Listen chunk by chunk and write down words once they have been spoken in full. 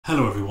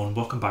Hello everyone,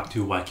 welcome back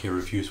to YK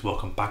Reviews,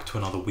 welcome back to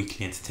another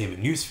weekly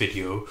entertainment news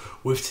video.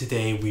 With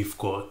today we've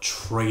got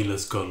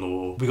trailers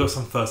galore. We got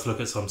some first look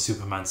at some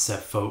Superman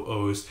set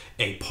photos,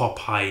 a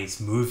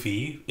Popeyes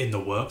movie in the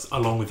works,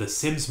 along with a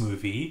Sims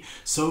movie,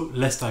 so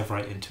let's dive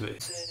right into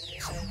it.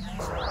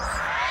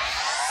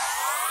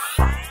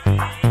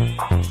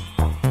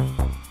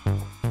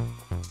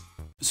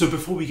 So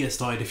before we get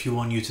started, if you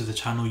are new to the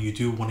channel, you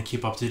do want to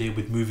keep up to date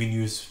with movie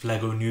news,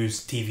 Lego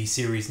news, TV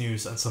series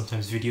news, and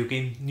sometimes video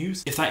game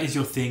news. If that is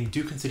your thing,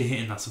 do consider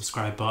hitting that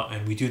subscribe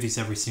button. We do these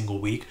every single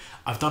week.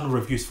 I've done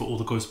reviews for all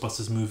the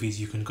Ghostbusters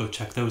movies. You can go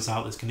check those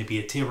out. There's going to be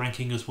a tier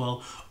ranking as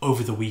well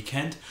over the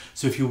weekend.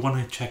 So if you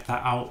want to check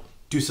that out,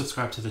 do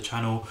subscribe to the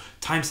channel.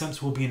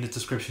 Timestamps will be in the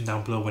description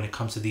down below when it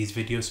comes to these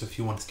videos, so if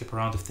you want to skip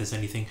around, if there's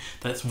anything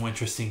that's more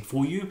interesting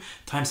for you,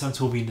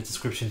 timestamps will be in the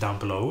description down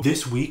below.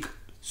 This week,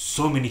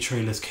 so many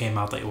trailers came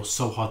out that it was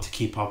so hard to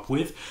keep up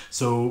with,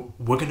 so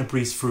we're going to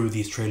breeze through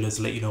these trailers,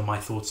 let you know my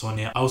thoughts on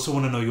it. I also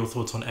want to know your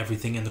thoughts on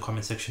everything in the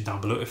comment section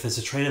down below. If there's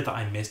a trailer that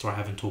I missed or I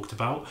haven't talked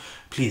about,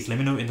 please let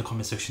me know in the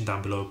comment section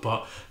down below.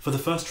 But for the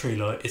first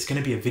trailer, it's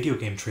going to be a video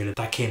game trailer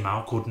that came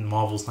out called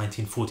Marvel's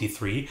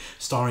 1943,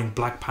 starring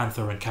Black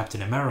Panther and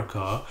Captain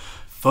America.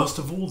 First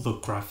of all, the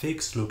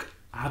graphics look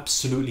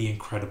absolutely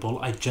incredible.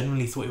 I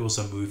genuinely thought it was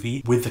a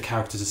movie with the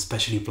characters,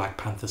 especially Black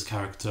Panther's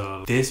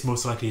character. This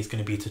most likely is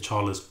going to be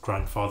T'Challa's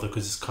grandfather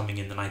because it's coming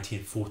in the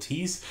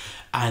 1940s,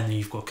 and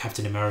you've got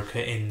Captain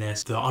America in there.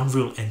 The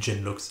Unreal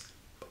Engine looks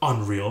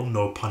unreal,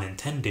 no pun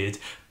intended,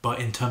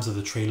 but in terms of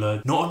the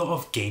trailer, not a lot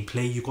of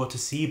gameplay you got to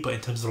see, but in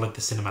terms of like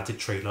the cinematic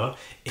trailer,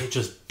 it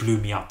just blew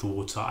me out the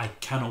water. I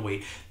cannot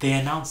wait. They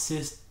announced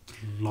this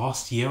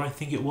last year, I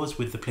think it was,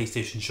 with the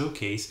PlayStation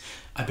Showcase.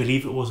 I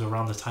believe it was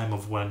around the time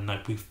of when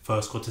we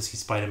first got to see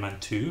Spider-Man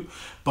 2,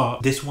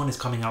 but this one is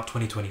coming out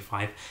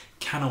 2025.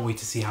 Cannot wait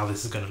to see how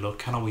this is going to look.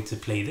 Cannot wait to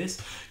play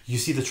this. You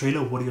see the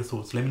trailer, what are your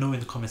thoughts? Let me know in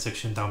the comment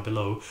section down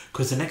below,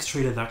 because the next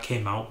trailer that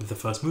came out with the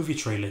first movie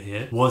trailer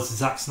here was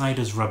Zack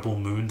Snyder's Rebel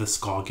Moon, the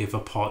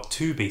Scargiver Part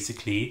 2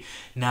 basically.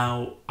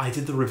 Now, I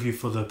did the review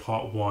for the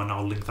Part 1,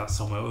 I'll link that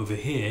somewhere over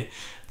here.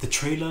 The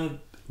trailer,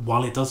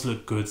 while it does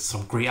look good,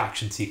 some great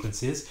action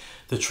sequences,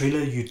 the trailer,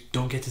 you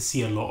don't get to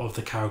see a lot of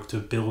the character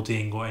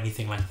building or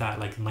anything like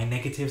that. Like, my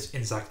negatives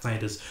in Zack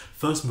Snyder's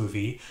first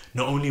movie,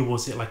 not only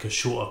was it like a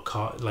shorter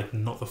cut, like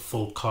not the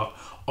full cut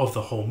of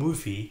the whole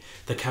movie,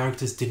 the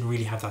characters didn't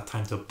really have that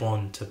time to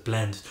bond, to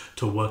blend,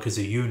 to work as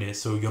a unit,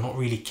 so you're not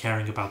really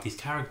caring about these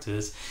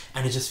characters,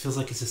 and it just feels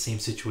like it's the same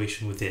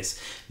situation with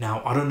this.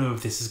 Now, I don't know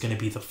if this is going to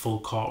be the full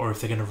cut or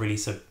if they're going to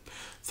release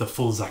the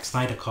full Zack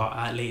Snyder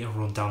cut later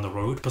on down the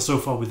road, but so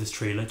far with this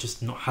trailer,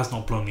 has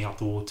not blown me out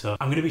the water.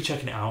 I'm going to be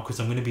checking it out because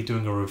I'm going to be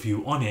doing a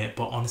review on it,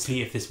 but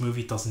honestly, if this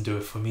movie doesn't do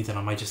it for me, then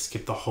I might just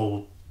skip the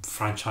whole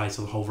franchise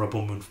or the whole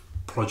Rebel Moon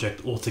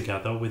project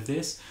altogether with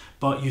this.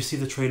 But you see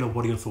the trailer,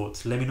 what are your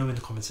thoughts? Let me know in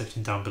the comment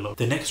section down below.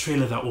 The next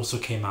trailer that also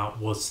came out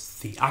was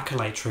the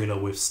Acolyte trailer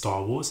with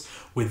Star Wars,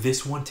 with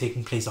this one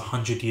taking place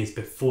 100 years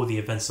before the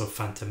events of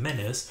Phantom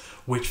Menace,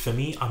 which for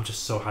me, I'm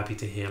just so happy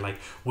to hear. Like,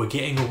 we're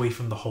getting away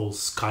from the whole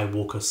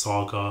Skywalker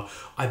saga.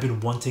 I've been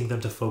wanting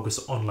them to focus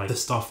on like the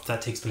stuff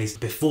that takes place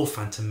before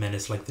Phantom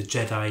Menace, like the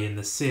Jedi and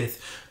the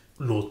Sith,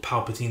 Lord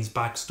Palpatine's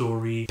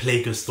backstory,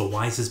 Plagueis the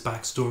Wise's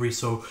backstory,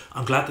 so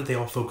I'm glad that they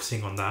are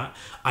focusing on that.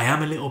 I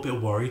am a little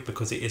bit worried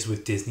because it is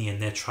with Disney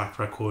and their track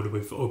record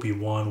with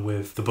Obi-Wan,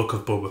 with the Book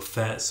of Boba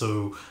Fett,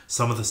 so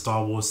some of the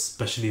Star Wars,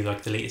 especially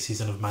like the latest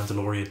season of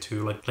Mandalorian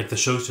 2, like the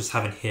shows just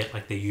haven't hit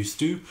like they used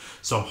to,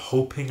 so I'm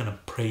hoping and I'm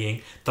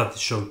praying that the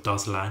show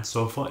does land.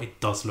 So far it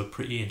does look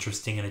pretty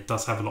interesting and it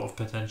does have a lot of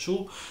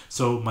potential,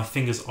 so my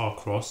fingers are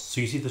crossed.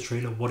 So you see the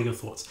trailer, what are your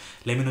thoughts?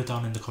 Let me know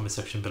down in the comment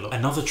section below.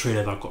 Another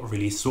trailer that got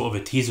released, sort of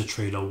a teaser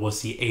trailer,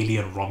 was the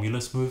Alien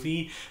Romulus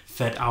movie,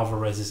 Fed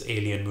Alvarez's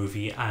Alien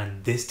movie,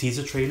 and this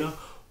teaser trailer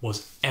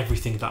was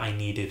everything that I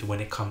needed when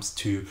it comes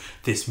to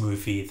this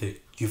movie.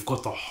 You've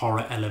got the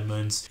horror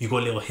elements, you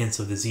got little hints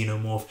of the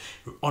xenomorph.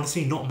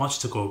 Honestly, not much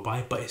to go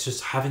by, but it's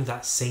just having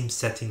that same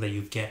setting that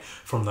you get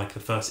from like the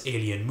first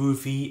Alien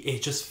movie.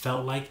 It just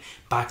felt like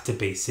back to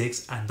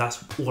basics, and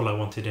that's all I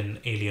wanted in an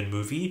Alien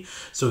movie.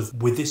 So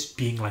with this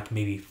being like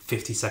maybe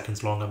 50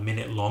 seconds long, a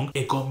minute long,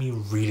 it got me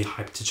really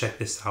hyped to check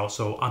this out.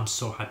 So I'm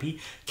so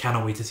happy.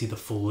 Cannot wait to see the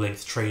full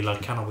length trailer.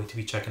 Cannot wait to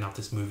be checking out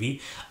this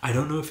movie. I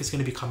don't know if it's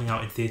going to be coming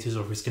out in theaters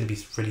or if it's going to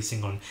be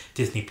releasing on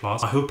Disney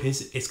Plus. I hope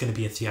it's going to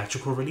be a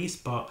theatrical release,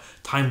 but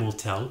time will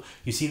tell.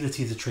 You see the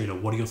teaser trailer,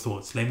 what are your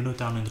thoughts? Let me know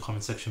down in the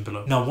comment section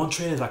below. Now, one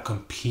trailer that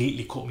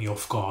completely caught me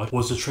off guard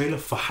was the trailer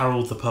for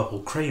Harold the Purple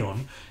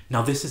Crayon.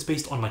 Now, this is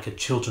based on like a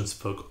children's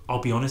book.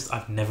 I'll be honest,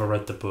 I've never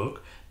read the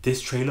book.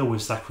 This trailer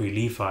with Zachary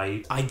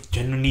Levi, I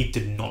genuinely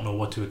did not know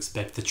what to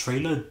expect. The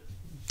trailer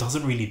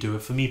doesn't really do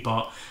it for me,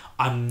 but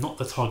I'm not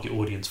the target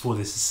audience for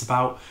this. It's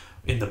about,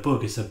 in the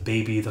book, it's a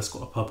baby that's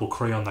got a purple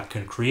crayon that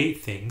can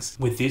create things.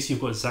 With this,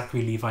 you've got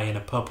Zachary Levi in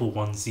a purple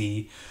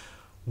onesie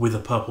with a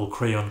purple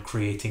crayon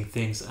creating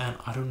things, and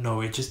I don't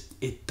know,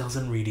 it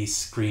doesn't really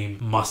scream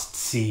must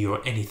see or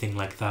anything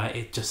like that.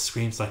 It just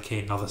screams like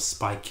another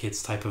Spy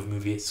Kids type of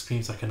movie. It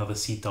screams like another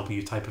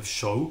CW type of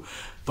show.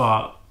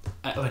 But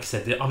like I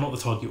said, I'm not the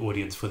target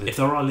audience for this. If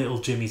there are little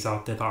Jimmies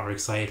out there that are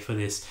excited for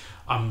this,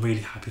 I'm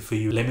really happy for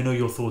you. Let me know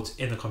your thoughts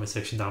in the comment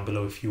section down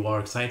below if you are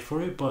excited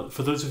for it. But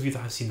for those of you that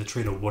have seen the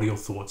trailer, what are your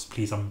thoughts?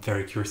 Please, I'm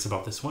very curious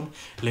about this one.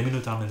 Let me know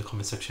down in the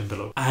comment section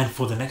below. And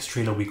for the next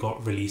trailer we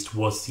got released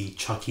was the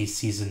Chucky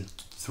Season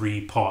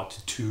 3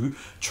 Part 2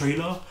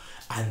 trailer.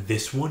 And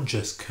this one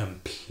just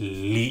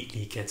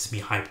completely gets me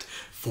hyped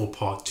for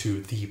Part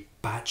 2. The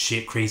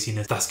batshit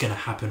craziness that's gonna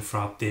happen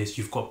throughout this.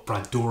 You've got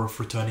Brad Dourif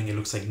returning. It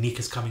looks like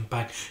Nika's coming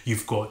back.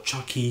 You've got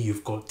Chucky.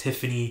 You've got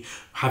Tiffany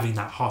having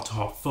that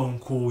heart-to-heart phone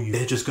call.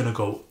 They're just gonna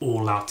go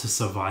all out to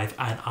survive,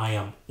 and I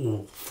am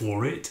all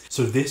for it.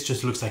 So this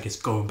just looks like it's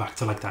going back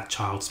to like that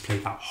Child's Play,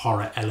 that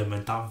horror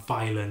element, that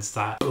violence,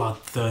 that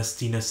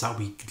bloodthirstiness that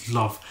we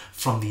love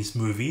from these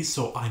movies.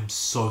 So I'm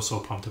so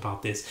pumped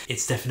about this.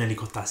 It's definitely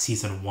got that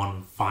season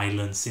 1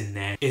 violence in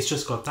there. It's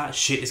just got that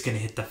shit is gonna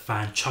hit the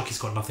fan. Chucky's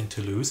got nothing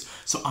to lose,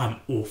 so I'm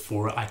all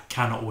for it. I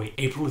cannot wait.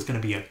 April is going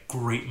to be a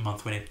great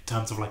month when in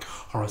terms of like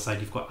horror side.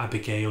 You've got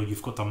Abigail,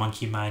 you've got the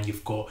Monkey Man,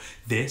 you've got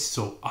this.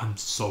 So I'm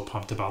so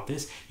pumped about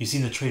this. You've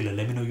seen the trailer.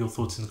 Let me know your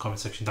thoughts in the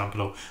comment section down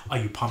below. Are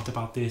you pumped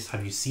about this?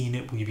 Have you seen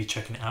it? Will you be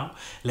checking it out?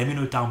 Let me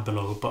know down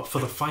below. But for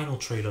the final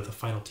trailer, the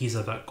final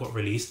teaser that got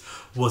released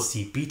was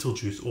the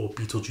Beetlejuice, or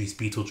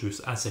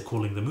Beetlejuice as they're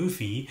calling the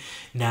movie.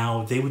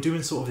 Now they were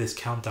doing sort of this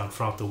countdown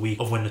throughout the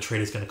week of when the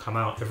trailer is going to come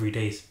out. Every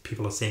day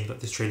people are saying that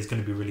this trailer is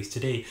going to be released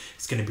today.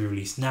 It's going to be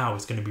released now.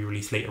 It's going to be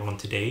released later on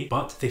today.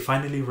 But they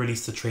finally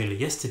released the trailer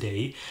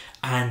yesterday,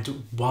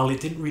 and while it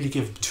didn't really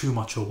give too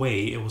much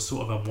away, it was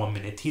sort of a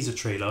 1-minute teaser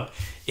trailer.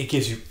 It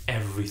gives you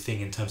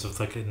everything in terms of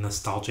like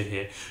nostalgia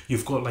here.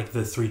 You've got like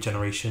the 3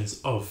 generations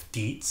of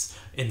Deets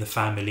in the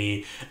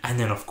family, and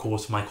then of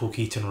course Michael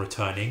Keaton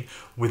returning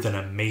with an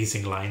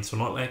amazing line. So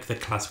not like the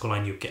classical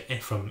line you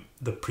get from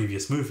the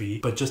previous movie,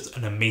 but just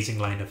an amazing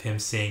line of him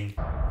saying,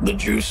 "The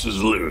juice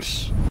is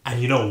loose."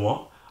 And you know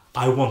what?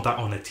 I want that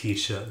on a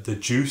t-shirt. The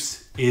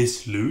juice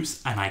is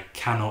loose, and I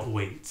cannot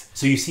wait.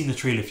 So you've seen the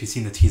trailer. If you've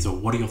seen the teaser,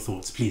 what are your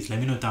thoughts? Please let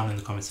me know down in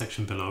the comment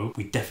section below.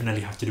 We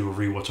definitely have to do a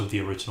rewatch of the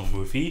original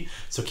movie,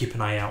 so keep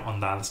an eye out on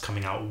that. It's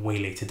coming out way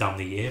later down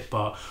the year.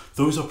 But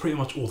those are pretty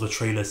much all the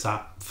trailers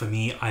that for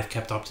me I've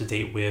kept up to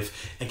date with.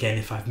 Again,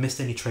 if I've missed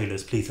any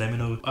trailers, please let me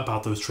know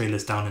about those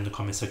trailers down in the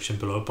comment section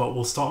below. But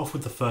we'll start off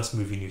with the first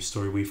movie news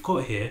story we've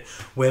got here,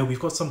 where we've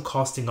got some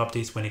casting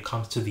updates when it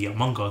comes to the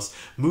Among Us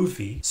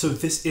movie. So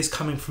this is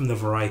coming from the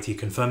Variety,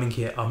 confirming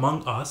here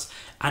Among Us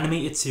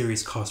animated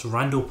series cast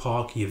Randall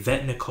Park,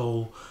 Yvette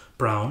Nicole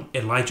Brown,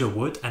 Elijah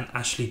Wood, and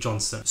Ashley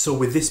Johnson. So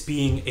with this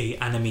being a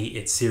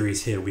animated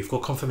series here, we've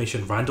got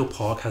confirmation Randall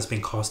Park has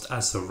been cast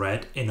as the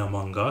Red in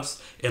Among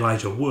Us,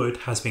 Elijah Wood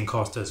has been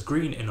cast as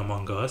Green in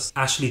Among Us,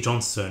 Ashley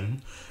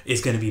Johnson is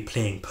going to be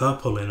playing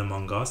Purple in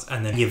Among Us,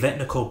 and then Yvette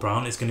Nicole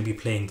Brown is going to be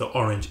playing the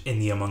Orange in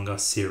the Among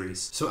Us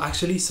series. So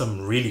actually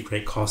some really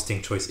great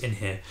casting choice in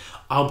here.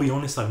 I'll be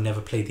honest, I've never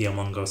played the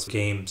Among Us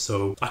game,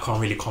 so I can't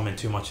really comment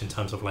too much in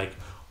terms of like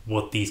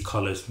what these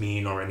colors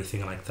mean or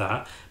anything like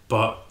that,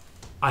 but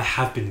I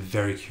have been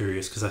very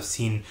curious because I've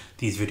seen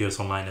these videos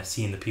online, I've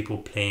seen the people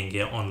playing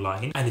it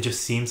online, and it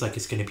just seems like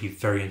it's going to be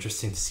very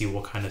interesting to see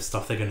what kind of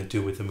stuff they're going to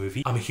do with the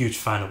movie. I'm a huge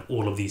fan of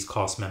all of these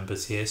cast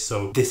members here,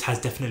 so this has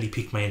definitely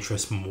piqued my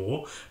interest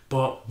more.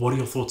 But what are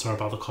your thoughts are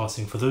about the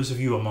casting? For those of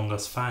you Among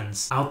Us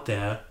fans out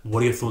there,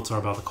 what are your thoughts are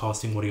about the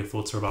casting? What are your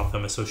thoughts are about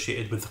them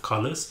associated with the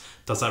colors?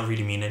 Does that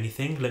really mean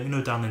anything? Let me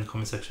know down in the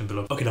comment section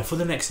below. Okay, now for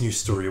the next news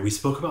story, we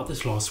spoke about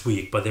this last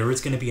week, but there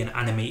is going to be an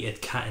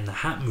animated Cat in the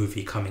Hat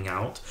movie coming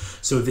out.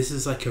 So this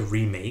is like a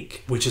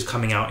remake, which is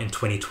coming out in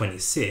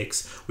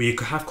 2026, where you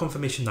could have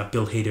confirmation that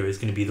Bill Hader is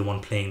going to be the one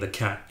playing the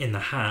Cat in the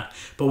Hat.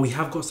 But we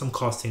have got some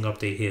casting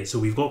update here. So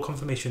we've got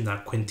confirmation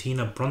that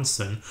Quintina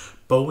Brunson,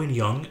 Bowen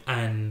Young,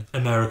 and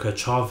America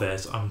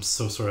Chavez, I'm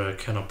so sorry I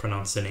cannot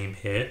pronounce the name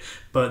here,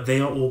 but they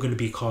are all going to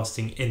be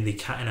casting in the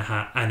Cat in a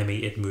Hat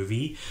animated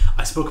movie.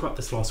 I spoke about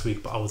this last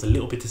week, but I was a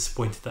little bit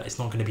disappointed that it's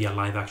not going to be a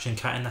live action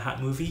Cat in the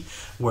Hat movie,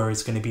 where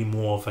it's going to be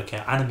more of like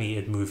an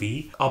animated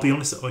movie. I'll be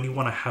honest, the only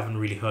one I haven't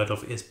really heard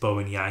of is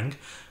Bowen Yang,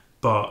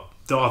 but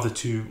the other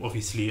two,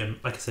 obviously, and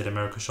like I said,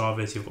 America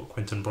Chavez, you've got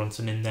Quentin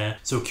Bronson in there.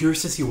 So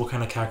curious to see what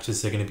kind of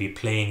characters they're going to be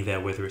playing there,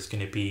 whether it's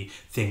going to be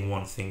Thing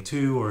 1, Thing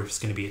 2, or if it's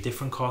going to be a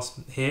different cast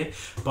here.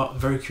 But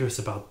very curious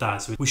about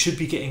that. So we should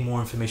be getting more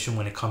information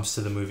when it comes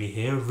to the movie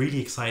here. Really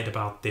excited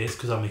about this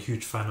because I'm a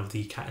huge fan of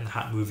the Cat in the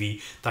Hat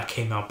movie that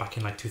came out back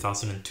in like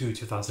 2002,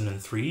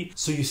 2003.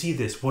 So you see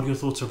this. What are your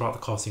thoughts about the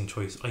casting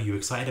choice? Are you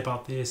excited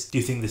about this? Do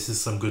you think this is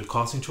some good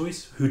casting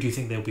choice? Who do you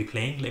think they'll be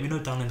playing? Let me know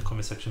down in the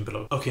comment section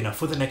below. Okay, now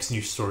for the next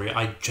news story,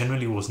 I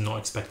generally was not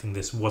expecting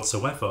this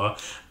whatsoever,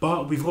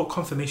 but we've got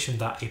confirmation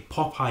that a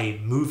Popeye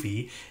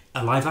movie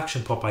a live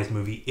action Popeyes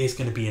movie is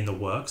going to be in the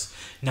works.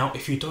 Now,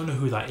 if you don't know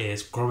who that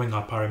is, growing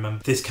up I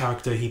remember this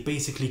character, he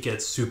basically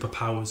gets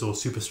superpowers or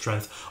super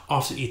strength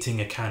after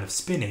eating a can of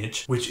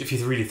spinach, which if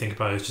you really think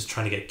about it, is just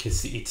trying to get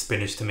kids to eat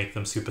spinach to make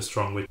them super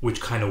strong, which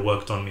kind of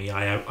worked on me.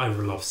 I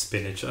love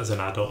spinach as an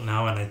adult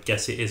now, and I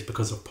guess it is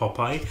because of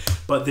Popeye.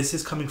 But this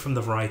is coming from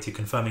the Variety,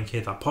 confirming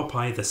here that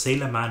Popeye, the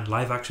Sailor Man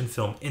live action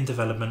film in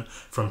development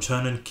from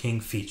Chernin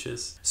King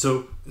Features.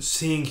 So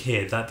seeing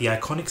here that the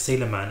iconic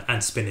Sailor Man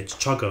and Spinach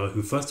Chugger,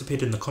 who first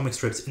appeared in the comic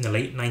strips in the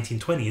late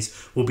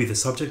 1920s, will be the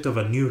subject of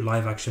a new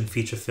live-action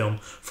feature film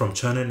from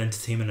Chernin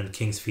Entertainment and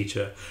King's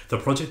Feature. The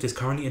project is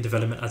currently in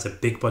development as a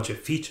big-budget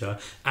feature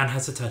and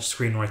has attached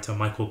screenwriter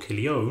Michael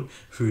Corleone,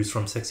 who's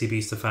from Sexy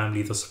Beast, The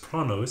Family, The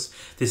Sopranos.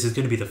 This is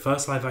going to be the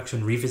first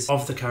live-action revisit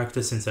of the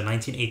character since the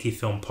 1980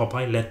 film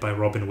Popeye, led by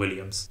Robin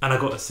Williams. And I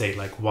gotta say,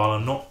 like, while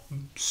I'm not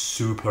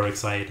super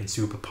excited and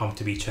super pumped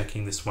to be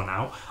checking this one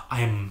out,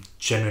 I am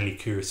genuinely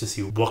curious to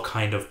see what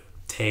kind of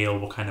tale,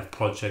 what kind of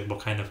project, what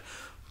kind of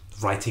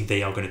writing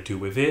they are going to do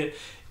with it.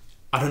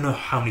 I don't know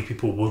how many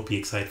people will be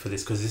excited for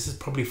this, because this is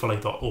probably for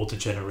like the older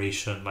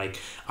generation. Like,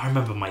 I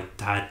remember my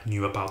dad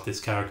knew about this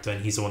character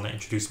and he's the one that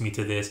introduced me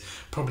to this.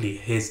 Probably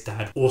his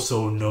dad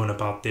also known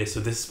about this, so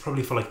this is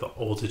probably for like the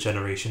older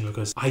generation,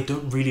 because I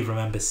don't really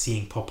remember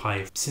seeing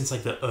Popeye since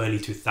like the early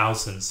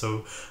 2000s.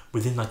 So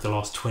within like the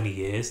last 20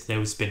 years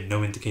there's been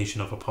no indication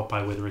of a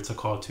Popeye, whether it's a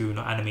cartoon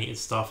or animated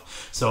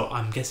stuff. So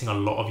I'm guessing a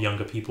lot of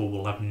younger people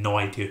will have no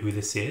idea who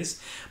this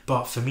is.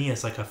 But for me,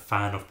 as like a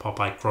fan of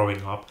Popeye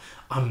growing up,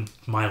 I'm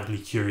mildly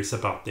curious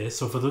about this.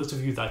 So for those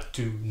of you that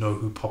do know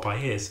who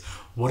Popeye is,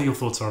 what are your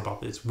thoughts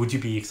about this? Would you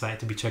be excited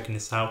to be checking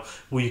this out?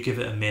 Will you give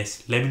it a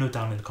miss? Let me know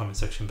down in the comment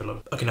section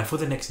below. Okay, now for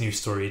the next news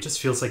story, it just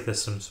feels like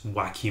there's some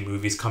wacky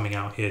movies coming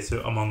out here.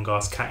 So Among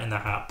Us, Cat in the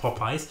Hat,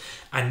 Popeyes.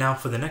 And now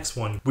for the next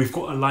one, we've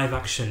got a live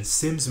action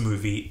Sims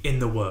movie in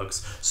the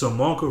works. So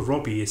Margot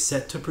Robbie is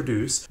set to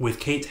produce, with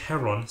Kate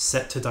Herron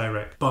set to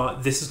direct.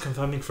 But this is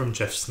confirming from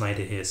Jeff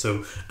Snyder here.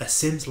 So a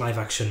Sims live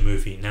action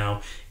movie.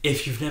 Now,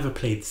 if you've never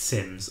played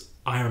Sims,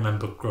 I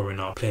remember growing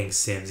up playing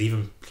Sims,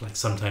 even like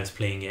sometimes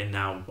playing it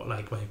now.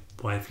 Like, my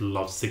wife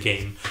loves the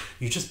game.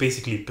 You're just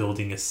basically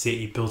building a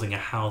city, building a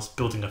house,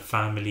 building a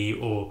family,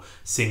 or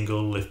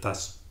single if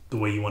that's the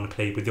way you want to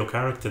play with your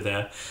character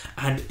there.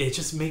 And it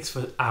just makes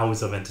for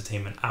hours of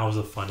entertainment, hours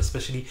of fun,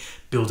 especially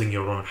building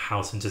your own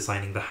house and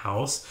designing the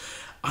house.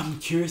 I'm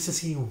curious to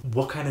see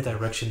what kind of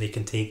direction they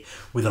can take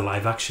with a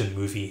live action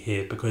movie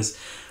here, because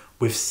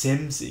with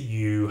Sims,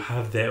 you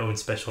have their own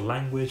special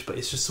language, but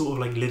it's just sort of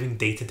like living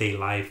day-to-day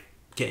life,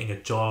 getting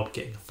a job,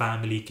 getting a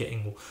family,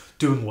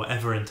 doing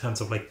whatever in terms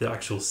of like the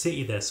actual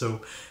city there.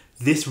 So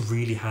this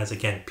really has,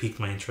 again, piqued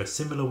my interest.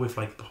 Similar with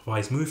like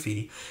Popeye's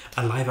movie,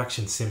 a live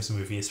action Sims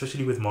movie,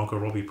 especially with Margot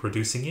Robbie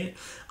producing it.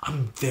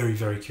 I'm very,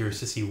 very curious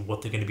to see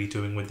what they're going to be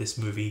doing with this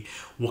movie,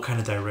 what kind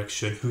of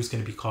direction, who's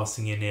going to be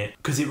casting in it,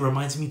 because it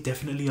reminds me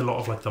definitely a lot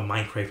of like the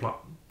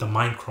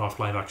Minecraft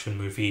live action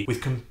movie,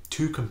 with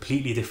two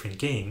completely different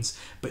games.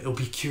 But it'll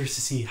be curious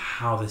to see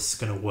how this is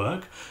going to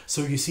work.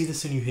 So you see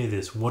this and you hear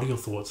this, what are your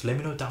thoughts? Let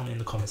me know down in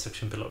the comment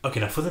section below. Okay,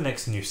 now for the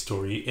next news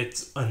story,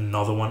 it's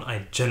another one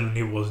I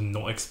genuinely was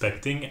not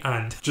expecting,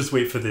 and just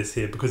wait for this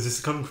here, because this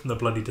is coming from the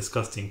Bloody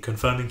Disgusting,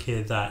 confirming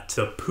here that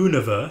the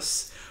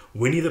Poohniverse,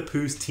 Winnie the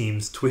Pooh's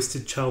team's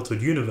Twisted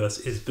Childhood universe,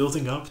 is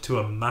building up to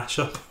a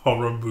mashup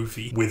horror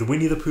movie, with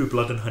Winnie the Pooh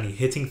Blood and Honey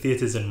hitting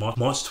theatres in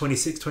March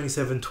 26,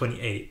 27,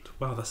 28.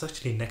 Wow, that's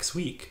actually next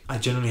week. I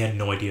genuinely had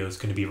no idea it was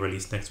going to be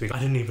released next week. I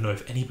didn't even know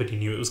if anybody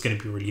knew it was going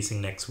to be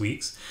releasing next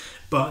week's.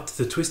 But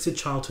the Twisted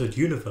Childhood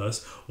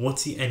universe,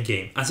 what's the end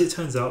game? As it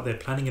turns out, they're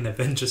planning an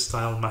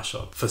Avengers-style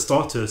mashup. For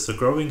starters, the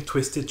growing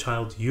Twisted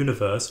Child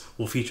universe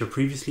will feature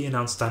previously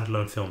announced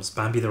standalone films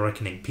Bambi the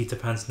Reckoning, Peter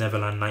Pan's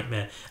Neverland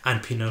Nightmare,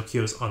 and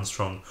Pinocchio's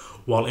Unstrung,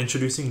 while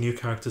introducing new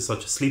characters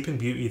such as Sleeping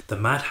Beauty, the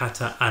Mad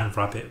Hatter, and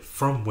Rabbit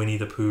from Winnie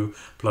the Pooh,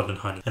 Blood and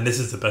Honey. And this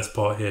is the best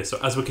part here. So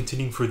as we're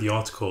continuing through the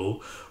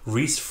article,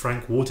 Reese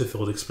Frank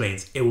Waterfield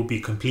explains, it will be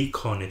complete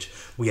carnage.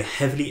 We are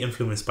heavily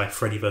influenced by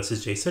Freddy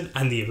vs. Jason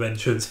and the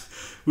Avengers.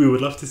 We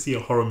would love to see a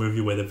horror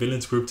movie where the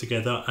villains group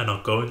together and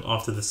are going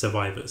after the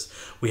survivors.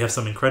 We have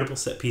some incredible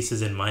set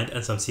pieces in mind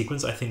and some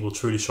sequence I think will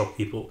truly shock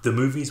people. The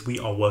movies we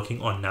are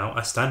working on now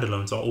as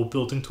standalones are all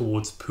building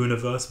towards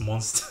Poohniverse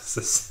Monsters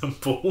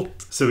Assembled.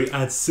 So we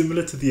add,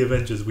 similar to the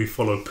Avengers, we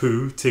follow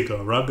Pooh,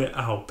 Tigger, Rabbit,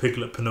 Owl,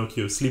 Piglet,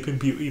 Pinocchio, Sleeping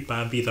Beauty,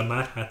 Bambi, the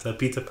Mad Hatter,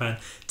 Peter Pan,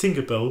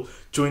 Tinkerbell,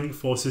 joining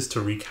forces to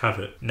wreak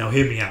havoc. Now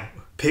hear me out.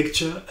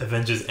 Picture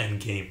Avengers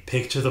Endgame.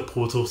 Picture the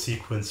portal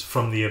sequence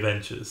from the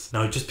Avengers.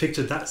 Now just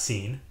picture that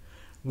scene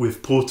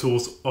with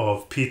portals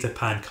of Peter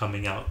Pan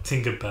coming out,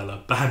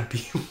 Tinkerbella,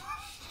 Bambi.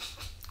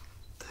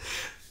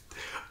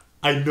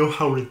 I know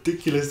how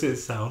ridiculous it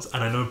sounds,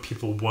 and I know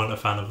people weren't a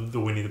fan of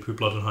the Winnie the Pooh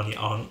Blood and Honey,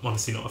 are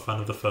honestly not a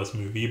fan of the first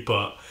movie,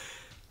 but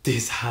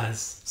this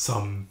has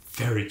some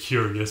very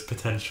curious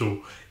potential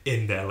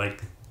in there.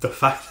 Like the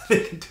fact that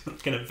they can do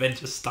like an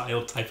Avengers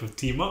style type of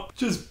team up.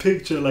 Just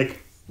picture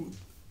like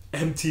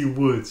empty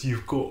woods,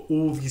 you've got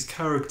all these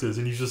characters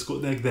and you've just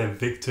got like their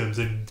victims,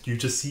 and you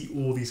just see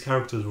all these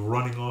characters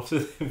running after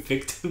their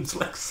victims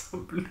like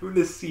some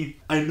lunacy.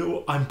 I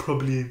know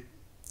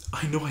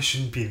I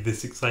shouldn't be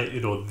this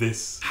excited or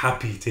this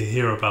happy to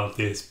hear about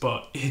this,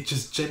 but it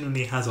just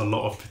genuinely has a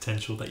lot of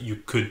potential that you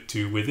could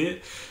do with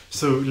it.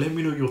 So let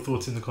me know your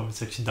thoughts in the comment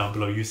section down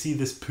below. You see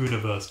this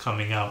Poohniverse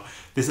coming out,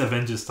 this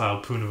Avengers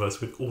style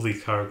Poohniverse with all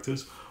these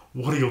characters.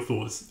 What are your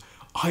thoughts?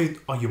 Are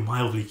you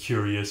mildly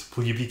curious?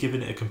 Will you be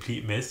giving it a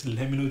complete miss?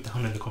 Let me know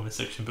down in the comment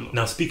section below.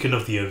 Now, speaking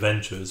of the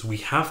Avengers, we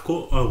have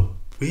got a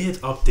weird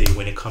update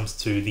when it comes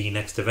to the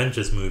next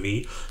Avengers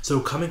movie. So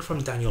coming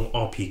from Daniel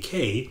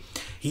RPK,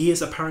 he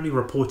is apparently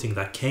reporting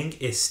that Kang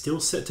is still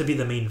set to be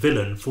the main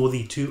villain for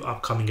the 2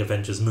 upcoming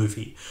Avengers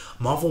movie.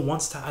 Marvel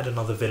wants to add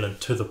another villain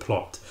to the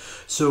plot.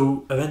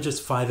 So Avengers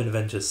 5 and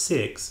Avengers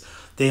 6,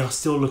 they are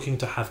still looking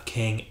to have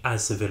Kang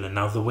as the villain.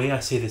 Now, the way I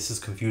say this is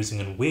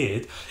confusing and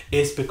weird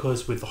is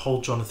because with the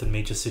whole Jonathan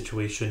Majors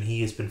situation,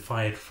 he has been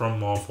fired from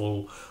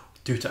Marvel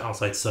due to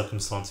outside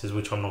circumstances,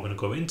 which I'm not going to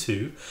go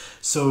into.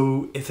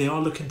 So if they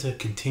are looking to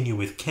continue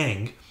with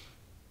Kang,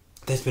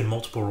 there's been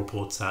multiple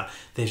reports that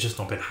they've just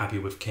not been happy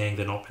with Kang.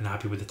 They've not been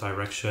happy with the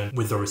direction,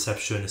 with the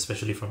reception,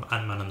 especially from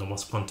Ant-Man and the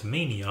Wasp: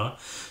 Quantumania.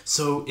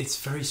 So it's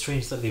very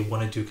strange that they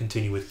want to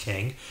continue with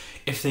Kang.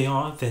 If they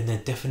are, then they're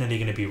definitely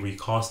going to be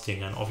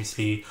recasting, and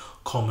obviously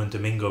Coleman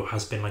Domingo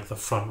has been like the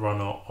front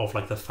runner of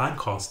like the fan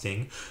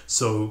casting.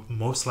 So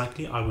most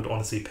likely I would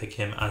honestly pick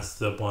him as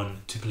the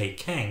one to play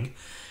Kang.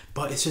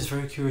 But it's just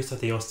very curious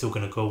that they are still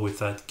going to go with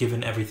that,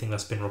 given everything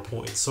that's been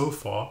reported so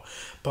far.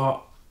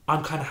 But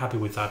I'm kind of happy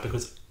with that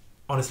because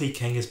honestly,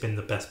 Kang has been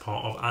the best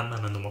part of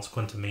Ant-Man and the Wasp: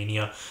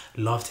 Quantumania.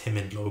 Loved him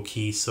in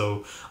Loki,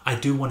 so I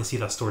do want to see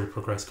that story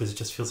progress because it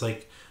just feels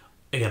like,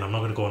 again, I'm not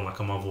going to go on like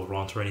a Marvel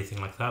rant or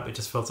anything like that, but it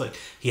just feels like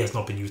he has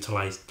not been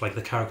utilized, like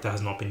the character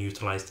has not been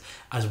utilized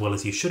as well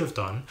as he should have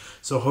done.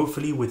 So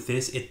hopefully with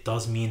this, it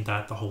does mean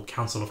that the whole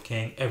Council of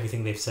Kang,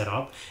 everything they've set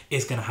up,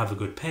 is going to have a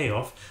good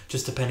payoff,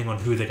 just depending on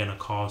who they're going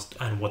to cast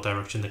and what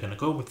direction they're going to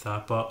go with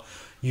that. But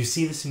you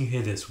see this and you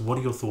hear this, what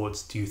are your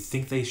thoughts? Do you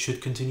think they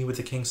should continue with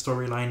the Kang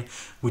storyline?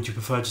 Would you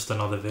prefer just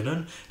another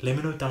villain? Let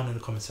me know down in the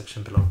comment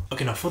section below.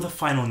 Okay, now for the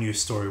final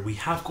news story, we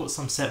have got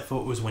some set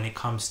photos when it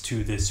comes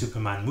to the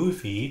Superman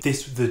movie,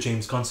 the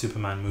James Gunn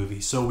Superman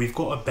movie. So we've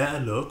got a better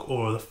look,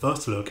 or the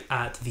first look,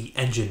 at the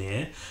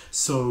engineer.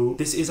 So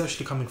this is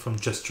actually coming from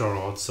Just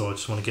Gerard, so I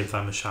just want to give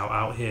them a shout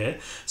out here.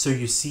 So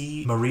you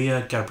see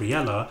Maria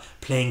Gabriella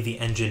playing the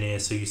engineer.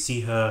 So you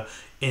see her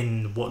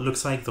in what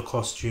looks like the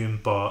costume,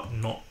 but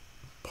not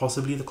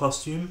possibly the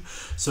costume.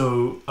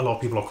 So a lot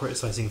of people are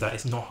criticizing that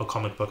it's not her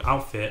comic book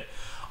outfit.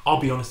 I'll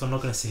be honest, I'm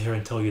not going to sit here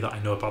and tell you that I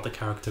know about the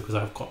character because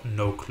I've got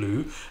no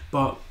clue.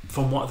 But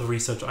from what the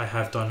research I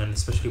have done, and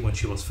especially when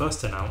she was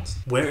first announced,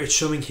 where it's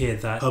showing here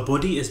that her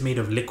body is made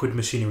of liquid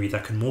machinery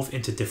that can morph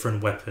into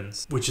different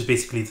weapons, which is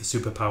basically the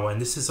superpower.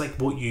 And this is like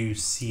what you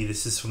see,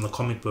 this is from the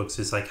comic books,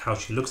 is like how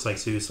she looks like.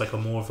 So it's like a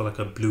more of like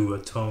a bluer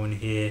tone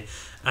here.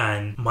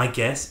 And my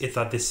guess is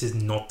that this is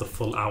not the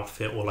full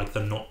outfit, or like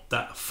not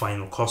that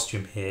final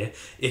costume here.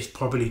 It's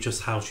probably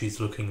just how she's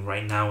looking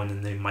right now, and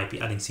then they might be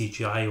adding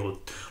CGI or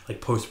like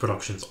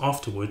post-productions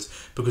afterwards,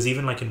 because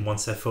even like in one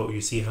set photo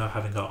you see her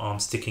having her arm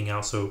sticking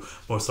out, so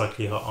most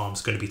likely her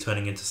arm's going to be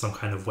turning into some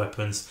kind of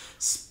weapons.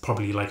 It's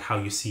probably like how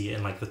you see it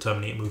in like the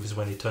Terminator movies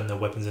when they turn their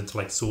weapons into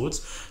like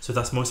swords. So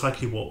that's most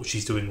likely what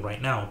she's doing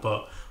right now,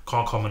 but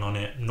can't comment on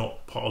it,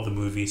 not part of the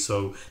movie,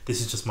 so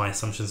this is just my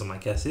assumptions and my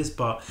guesses.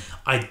 But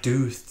I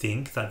do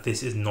think that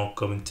this is not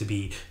going to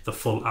be the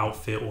full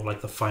outfit or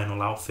like the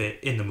final outfit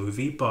in the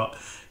movie, but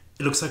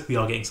it looks like we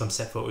are getting some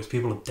set photos.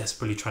 People are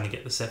desperately trying to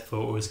get the set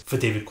photos for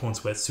David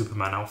Cornswear's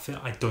Superman outfit.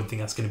 I don't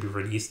think that's going to be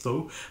released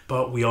though,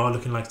 but we are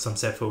looking like some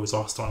set photos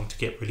are starting to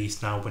get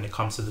released now when it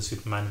comes to the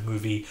Superman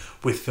movie,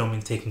 with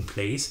filming taking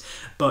place.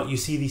 But you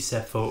see these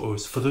set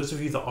photos. For those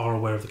of you that are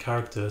aware of the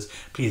characters,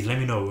 please let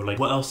me know, like,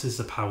 what else is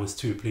the powers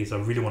too, please. I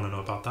really want to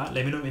know about that.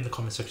 Let me know in the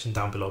comment section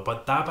down below.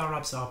 But that about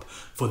wraps up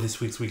for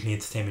this week's weekly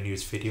entertainment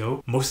news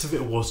video. Most of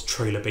it was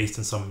trailer based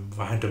and some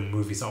random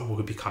movies that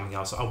will be coming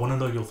out, so I want to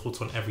know your thoughts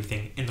on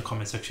everything in the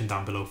comment section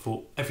down below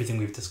for everything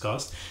we've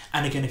discussed.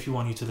 And again, if you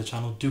are new to the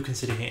channel, do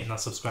consider hitting that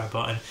subscribe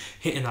button,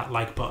 hitting that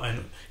like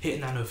button,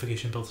 hitting that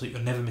notification bell so you're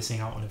never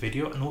missing out on a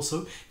video. And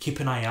also keep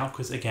an eye out,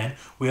 because again,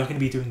 we are going to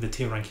be doing the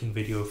tier ranking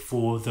video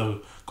for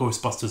the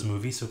Ghostbusters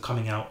movie, so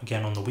coming out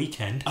again on the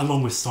weekend,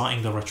 along with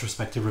starting the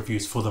retrospective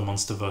reviews for the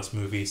Monsterverse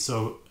movie.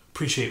 So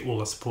appreciate all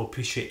the support,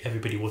 appreciate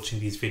everybody watching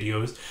these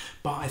videos.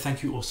 But I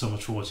thank you all so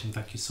much for watching.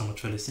 Thank you so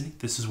much for listening.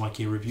 This is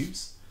YK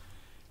Reviews.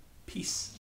 Peace.